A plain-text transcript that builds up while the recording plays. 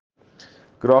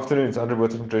Good afternoon, it's Andre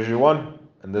Botha from Treasury One,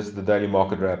 and this is the daily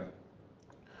market wrap.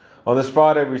 On this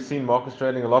Friday, we've seen markets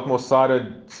trading a lot more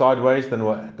sideways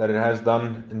than that it has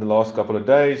done in the last couple of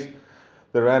days.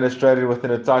 The rand has traded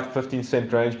within a tight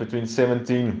 15-cent range between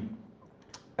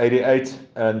 17.88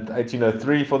 and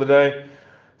 18.03 for the day.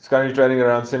 It's currently trading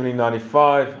around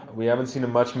 17.95. We haven't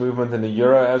seen much movement in the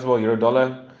euro as well, euro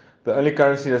dollar. The only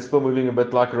currency that's still moving a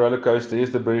bit like a roller coaster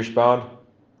is the British pound.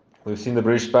 We've seen the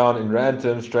British pound in rand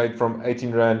terms trade from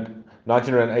 19 rand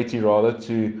 80 rather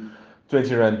to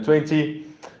 20 rand 20.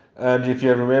 And if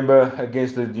you remember,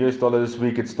 against the US dollar this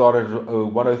week, it started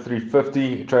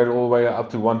 103.50, traded all the way up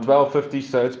to 112.50.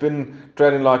 So it's been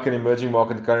trading like an emerging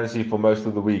market currency for most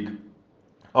of the week.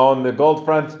 On the gold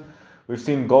front, we've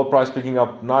seen gold price picking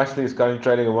up nicely. It's currently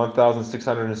trading at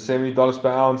 $1,670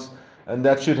 per ounce, and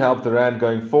that should help the rand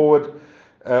going forward.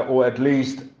 Or at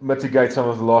least mitigate some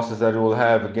of the losses that it will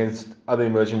have against other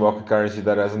emerging market currency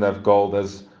that doesn't have gold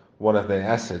as one of their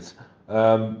assets.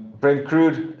 Brent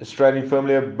Crude is trading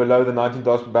firmly below the $19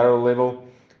 per barrel level.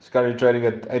 It's currently trading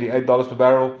at $88 per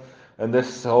barrel, and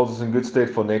this holds us in good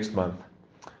stead for next month.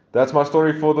 That's my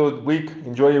story for the week.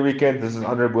 Enjoy your weekend. This is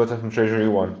Andre Botha from Treasury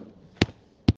One.